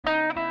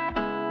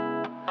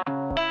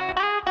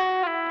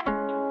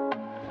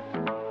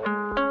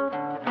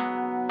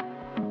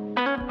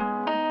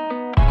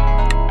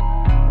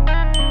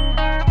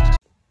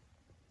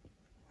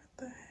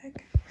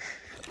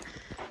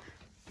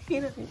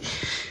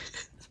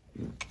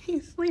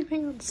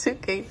sleeping on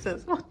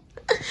suitcases.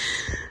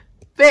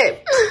 Babe.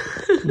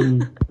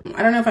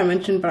 I don't know if I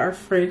mentioned, but our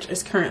fridge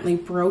is currently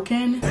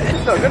broken.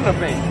 It's not good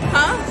enough, mate.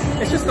 Huh?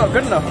 It's just not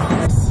good enough.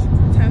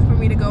 Time for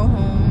me to go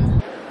home.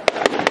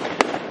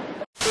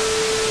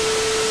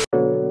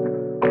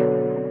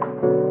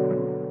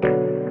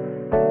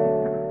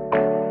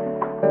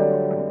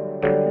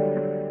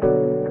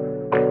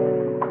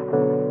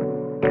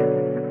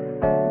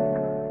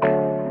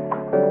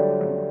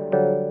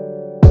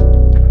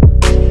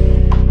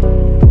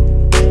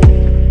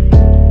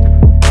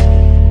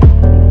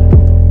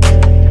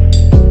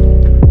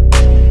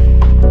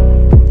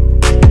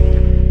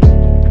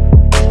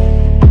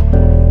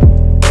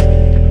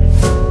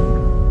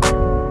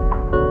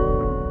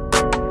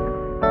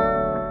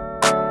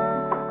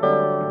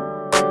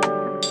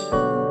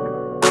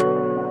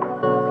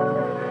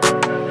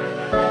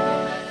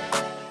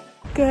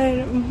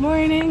 Good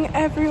morning,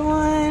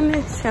 everyone.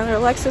 It's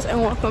𝗕𝗨𝗦𝗧𝗧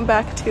and welcome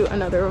back to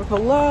another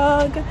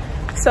vlog.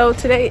 So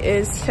today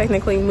is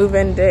technically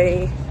move-in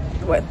day,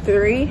 what,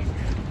 3?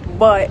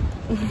 But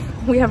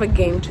we have a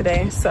game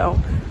today, so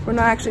we're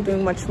not actually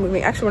doing much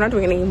moving. Actually, we're not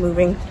doing any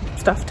moving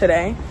stuff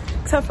today,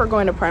 except for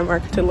going to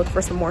Primark to look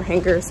for some more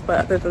hangers.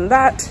 But other than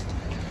that,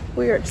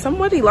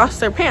 somebody lost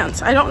their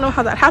pants. I don't know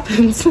how that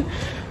happens.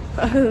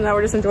 But other than that,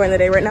 we're just enjoying the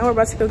day. Right now, we're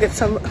about to go get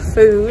some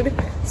food,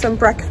 some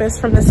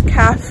breakfast from this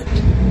cafe.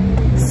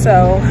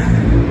 So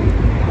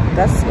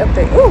that's the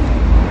update. Ooh,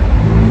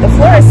 the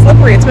floor is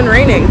slippery. It's been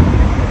raining.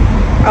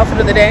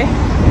 Outfit of the day.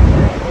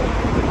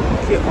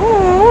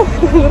 Oh,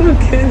 little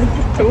kid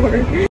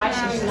door.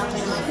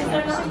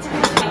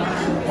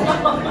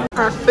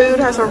 Our food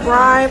has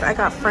arrived. I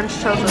got French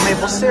toast with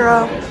maple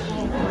syrup,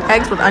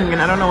 eggs with onion.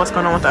 I don't know what's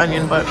going on with the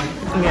onion, but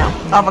yeah,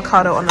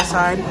 avocado on the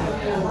side.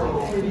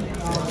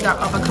 Got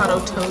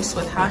avocado toast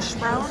with hash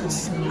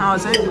browns. How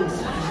is it?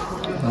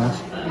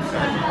 Nice.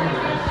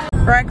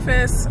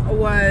 Breakfast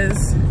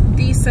was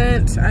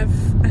decent. I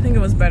think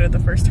it was better the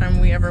first time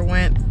we ever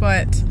went,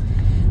 but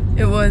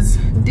it was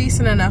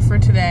decent enough for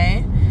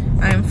today.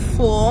 I'm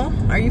full.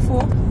 Are you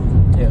full?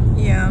 Yeah.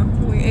 Yeah,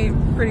 we ate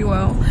pretty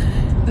well.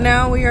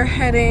 Now we are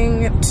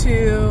heading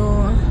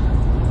to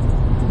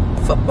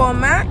football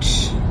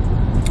match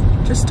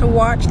just to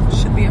watch.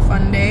 Should be a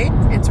fun day.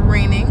 It's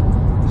raining.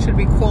 Should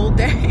be a cold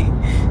day.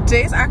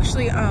 Today's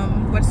actually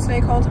what's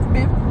today called,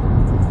 babe?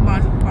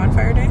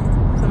 Bonfire Day?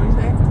 Is that what you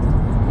say?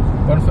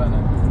 Bonfire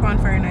Night.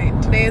 Bonfire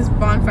Night. Today is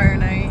Bonfire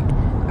Night.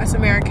 Us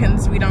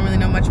Americans, we don't really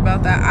know much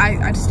about that.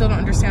 I still don't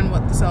understand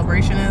what the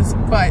celebration is,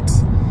 but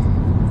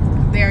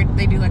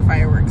they do like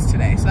fireworks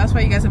today. So that's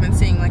why you guys have been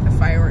seeing like the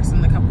fireworks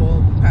in the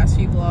past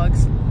few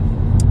vlogs.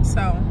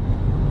 So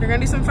we're gonna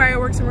do some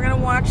fireworks and we're gonna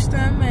watch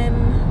them, and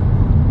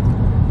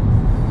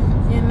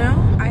you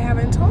know, I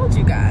haven't told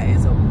you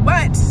guys,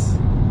 but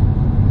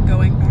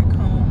going back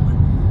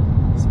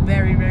home is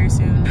very, very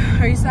soon.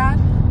 Are you sad?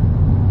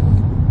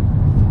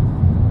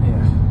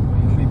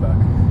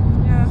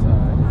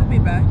 Be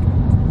back,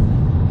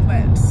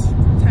 but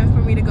time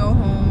for me to go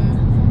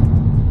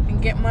home and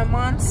get my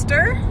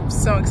monster. I'm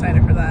so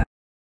excited for that.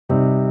 Oh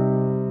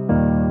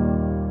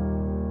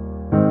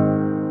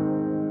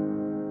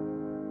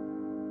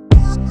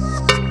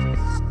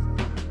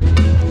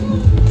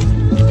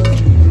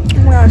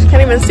my gosh,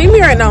 can't even see me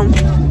right now.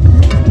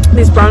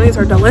 These brownies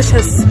are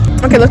delicious.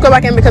 Okay, let's go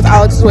back in because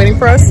Alex is waiting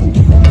for us. No,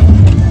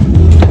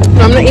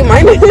 I'm gonna eat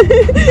mine.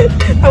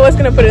 I was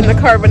gonna put it in the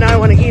car, but now I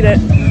want to eat it.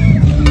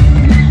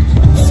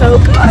 So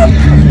good.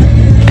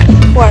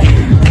 What?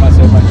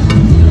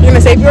 You're gonna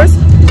save yours?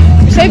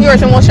 Save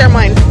yours and we'll share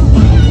mine.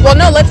 Well,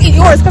 no, let's eat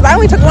yours because I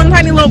only took one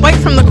tiny little bite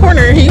from the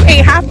corner. You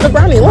ate half the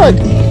brownie. Look.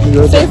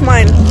 Save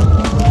mine.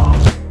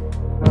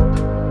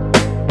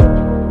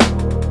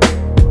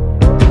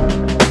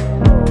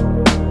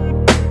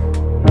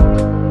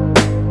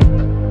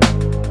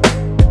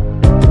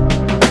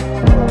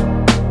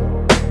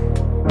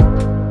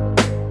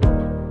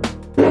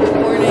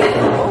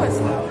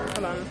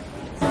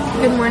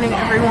 Good morning,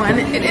 everyone.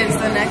 It is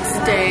the next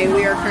day.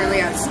 We are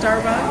currently at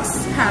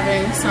Starbucks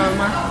having some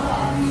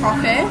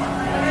coffee.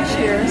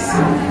 Cheers.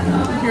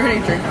 You already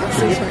drink this.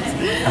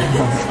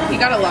 He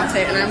got a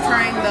latte, and I'm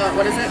trying the,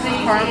 what is it?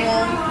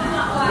 Caramel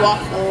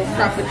waffle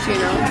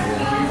frappuccino.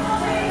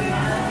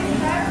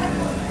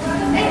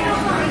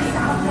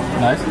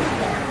 Nice.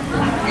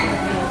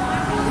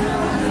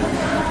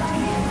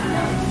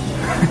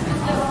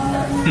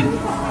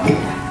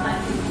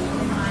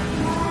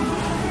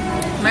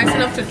 Nice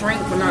enough to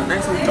drink, but not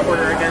nice enough to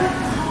order again.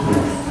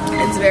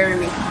 It's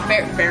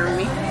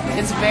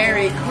it's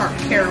very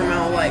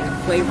caramel-like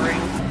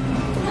flavoring.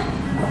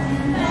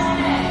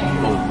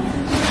 Oh.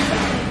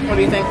 What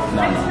do you think?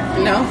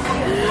 No?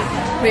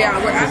 But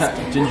yeah, we're at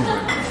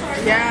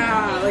gingerbread.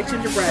 Yeah, like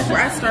gingerbread. We're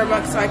at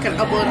Starbucks, so I can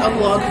upload a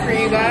vlog for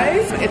you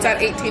guys. It's at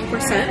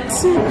 18%.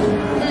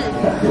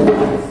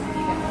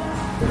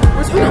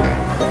 Where's Uno?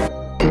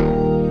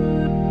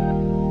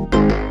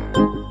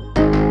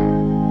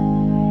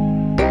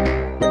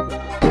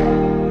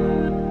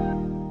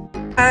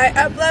 I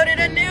uploaded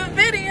a new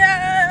video.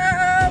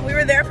 We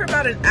were there for about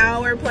about an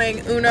hour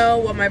playing Uno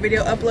while my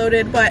video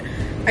uploaded, but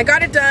I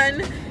got it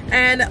done,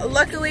 and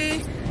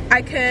luckily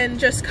I can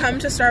just come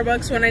to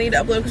Starbucks when I need to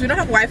upload because we don't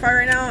have Wi-Fi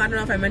right now. I don't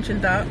know if I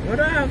mentioned that. What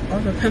do I have? I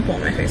have a pimple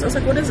on my face. I was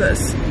like, what is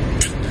this?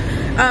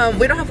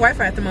 We don't have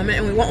Wi-Fi at the moment,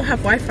 and we won't have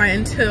Wi-Fi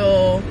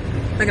until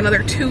like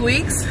another 2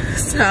 weeks,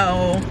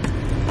 so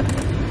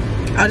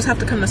I'll just have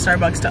to come to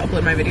Starbucks to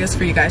upload my videos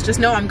for you guys. Just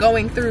know I'm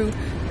going through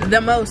the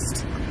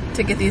most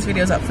to get these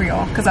videos up for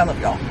y'all because I love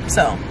y'all.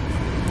 So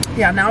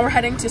yeah, now we're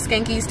heading to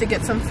Skanky's to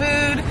get some food.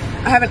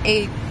 I haven't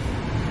ate.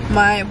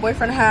 My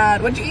boyfriend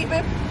had, what'd you eat,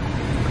 babe?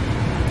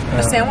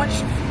 A sandwich?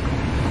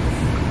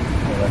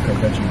 Like a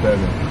veggie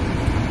burger.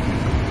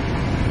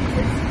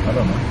 I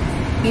don't know.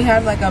 He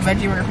had like a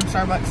veggie burger from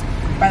Starbucks.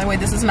 By the way,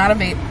 this is not a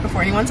vape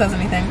before anyone says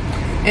anything.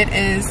 It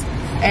is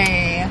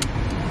a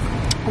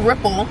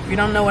Ripple. If you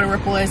don't know what a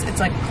Ripple is, it's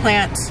like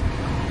plant,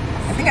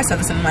 I think I said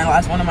this in my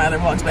last one of my other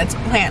vlogs, but it's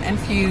plant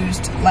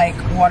infused like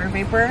water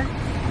vapor.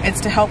 It's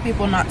to help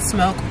people not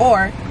smoke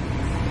or,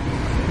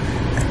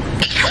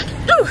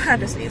 ooh, I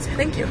had to sneeze,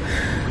 thank you.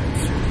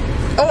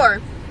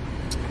 Or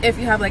if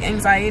you have like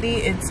anxiety,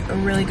 it's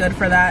really good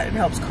for that. It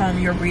helps calm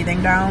your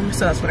breathing down,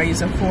 so that's what I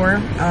use it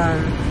for.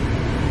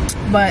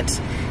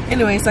 But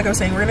anyways, like I was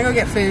saying, we're gonna go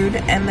get food,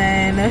 and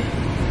then I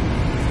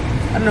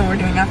don't know what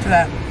we're doing after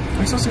that.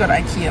 We're supposed to go to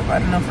IKEA, but I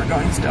don't know if we're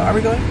going still. Are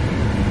we going?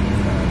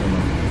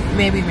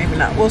 Maybe, maybe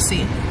not. We'll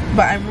see.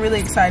 But I'm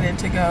really excited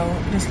to go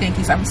to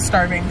Skanky's. I'm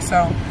starving,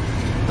 so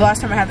the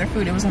last time I had their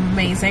food, it was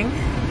amazing.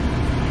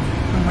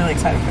 I'm really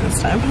excited for this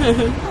time.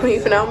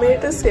 We've now made it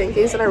to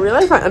Skanky's, and I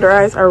realized my under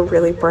eyes are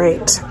really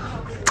bright.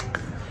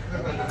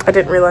 I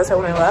didn't realize that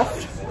when I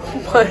left,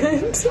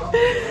 but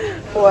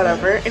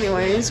whatever.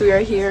 Anyways, we are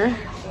here,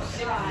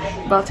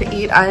 about to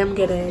eat. I am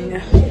getting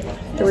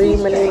 3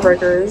 mini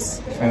burgers.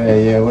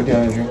 Yeah, what do you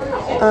want to drink?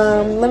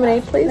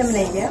 Lemonade, please.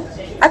 Lemonade, yeah?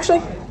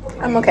 Actually,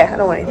 I'm okay. I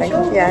don't want anything.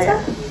 Sure,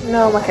 Yeah.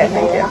 No, I'm okay.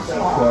 Thank you.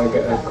 So I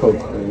get a Coke.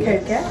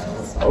 Coke, yeah?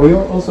 Are we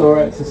also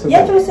alright to sit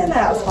Yeah, there? do you want to sit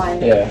there? That's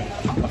fine. Yeah.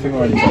 I think we're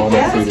already on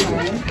that food.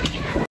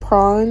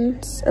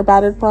 Prawns, or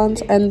battered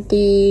prawns, and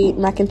the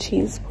mac and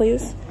cheese,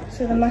 please.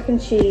 So the mac and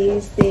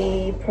cheese,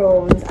 the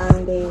prawns,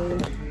 and the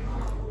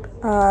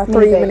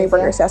 3 mini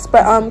burgers, yes.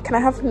 But can I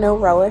have no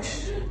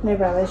relish? no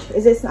relish.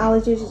 Is it an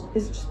allergy? Is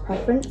it just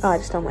preference? Oh, I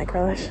just don't like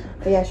relish.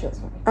 Oh, yeah, sure, it's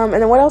fine. And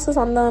then what else is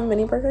on the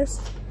mini burgers?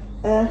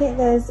 I think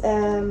there's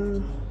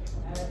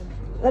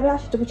let me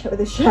actually double check with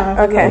the chef.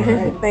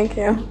 Okay, thank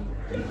you.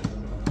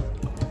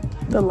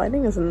 The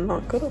lighting is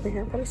not good over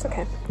here, but it's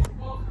okay.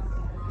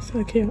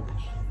 So cute.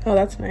 Oh,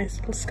 that's nice.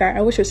 The sky.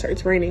 I wish it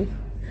starts raining.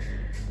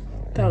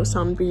 That would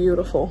sound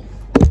beautiful.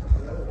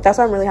 That's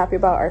why I'm really happy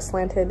about our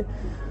slanted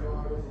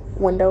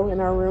window in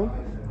our room.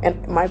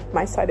 And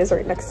my side is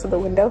right next to the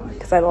window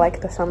because I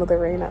like the sound of the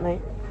rain at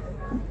night.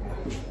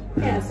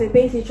 Yeah, so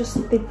basically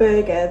just the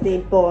burger, the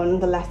bun,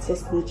 the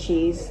lettuce, and the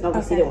cheese. And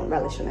obviously you don't want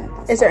relish on it.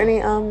 That's is there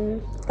any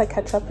like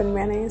ketchup and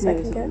mayonnaise I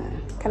can get? No.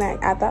 Can I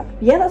add that?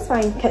 Yeah, that's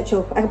fine.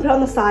 Ketchup. I can put it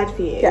on the side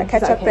for you. Yeah,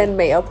 ketchup okay? and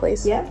mayo,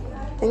 please. Yeah.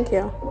 Thank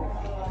you.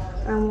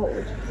 And what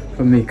would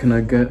For me, can I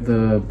get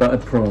the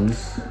battered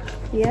prawns?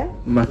 Yeah.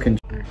 Mac and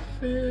Our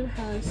food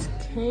has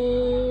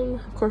came.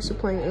 Of course, we're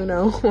playing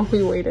Uno while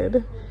we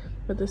waited,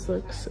 but this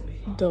looks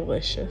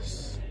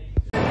delicious.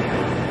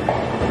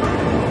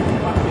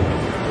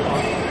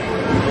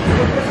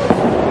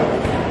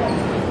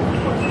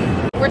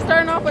 We're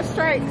starting off with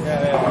strikes.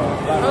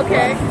 Yeah.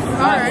 Okay.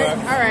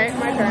 All right.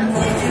 My turn.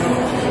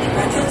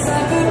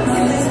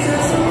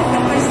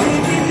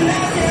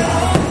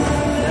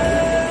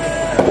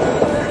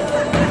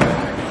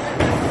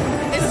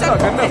 It's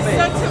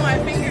stuck to my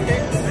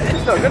fingertips.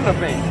 It's not good enough,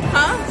 mate.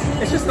 Huh?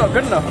 It's just not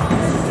good enough.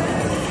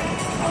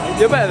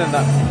 You're better than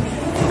that.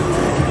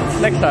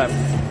 Next time,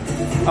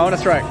 I want to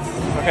strike.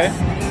 Okay?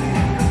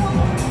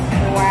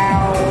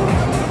 Wow.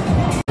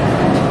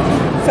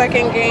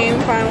 Second game,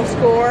 final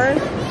score.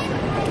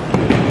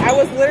 I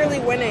was literally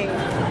winning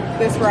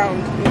this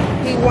round.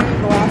 He won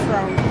the last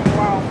round.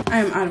 Wow. I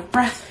am out of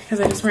breath because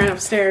I just ran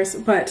upstairs,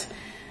 but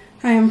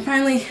I am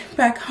finally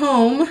back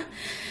home.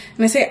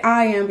 And I say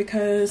I am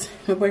because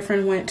my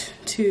boyfriend went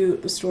to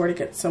the store to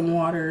get some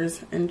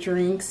waters and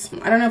drinks.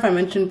 I don't know if I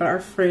mentioned, but our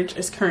fridge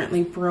is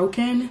currently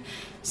broken.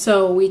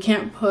 So we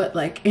can't put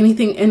like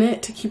anything in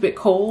it to keep it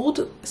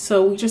cold.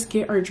 So we just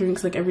get our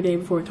drinks like every day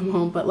before we come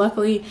home. But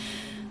luckily,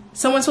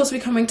 someone's supposed to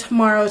be coming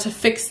tomorrow to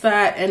fix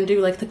that and do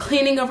like the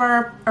cleaning of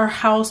our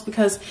house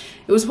because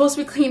it was supposed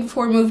to be cleaned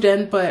before we moved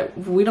in, but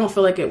we don't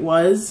feel like it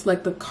was.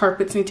 Like the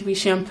carpets need to be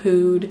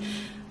shampooed.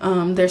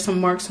 There's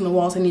some marks on the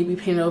walls that need to be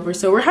painted over.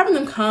 So we're having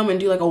them come and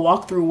do like a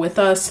walkthrough with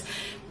us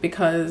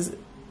because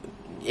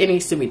it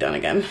needs to be done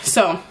again.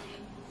 So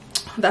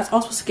that's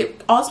all supposed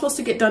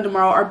to get done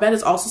tomorrow. Our bed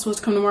is also supposed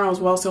to come tomorrow as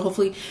well, so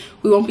hopefully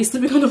we won't be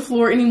sleeping on the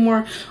floor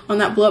anymore on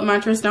that blow up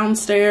mattress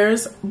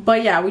downstairs.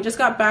 But yeah, we just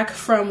got back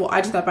from, well,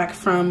 I just got back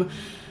from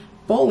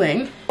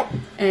bowling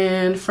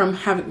and from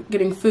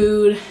getting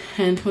food,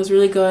 and it was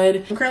really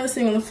good. I'm currently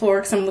sitting on the floor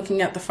because I'm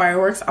looking at the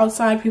fireworks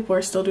outside. People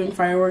are still doing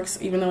fireworks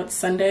even though it's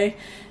Sunday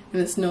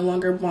and it's no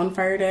longer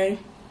Bonfire Day.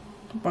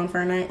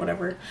 Bonfire Night,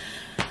 whatever.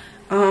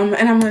 And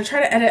I'm gonna try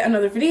to edit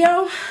another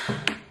video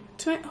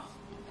tonight.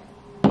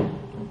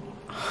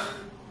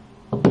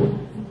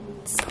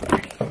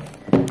 Sorry.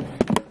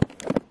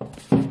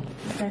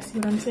 You guys see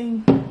what I'm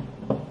saying?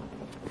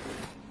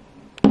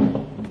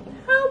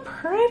 How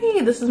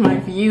pretty. This is my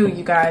view,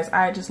 you guys.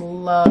 I just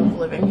love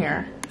living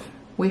here.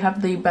 We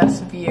have the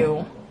best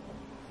view.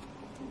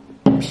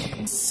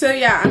 So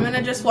yeah, I'm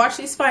gonna just watch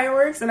these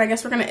fireworks, and I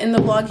guess we're gonna end the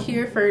vlog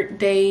here for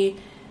day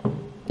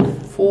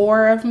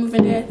 4 of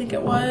moving day, I think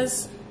it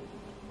was.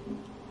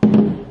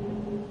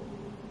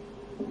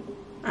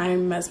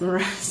 I'm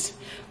mesmerized.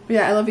 But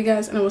yeah, I love you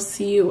guys, and I will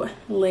see you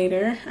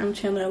later. I'm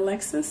Chandler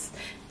Alexis.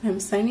 I'm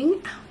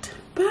signing out.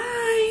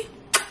 Bye.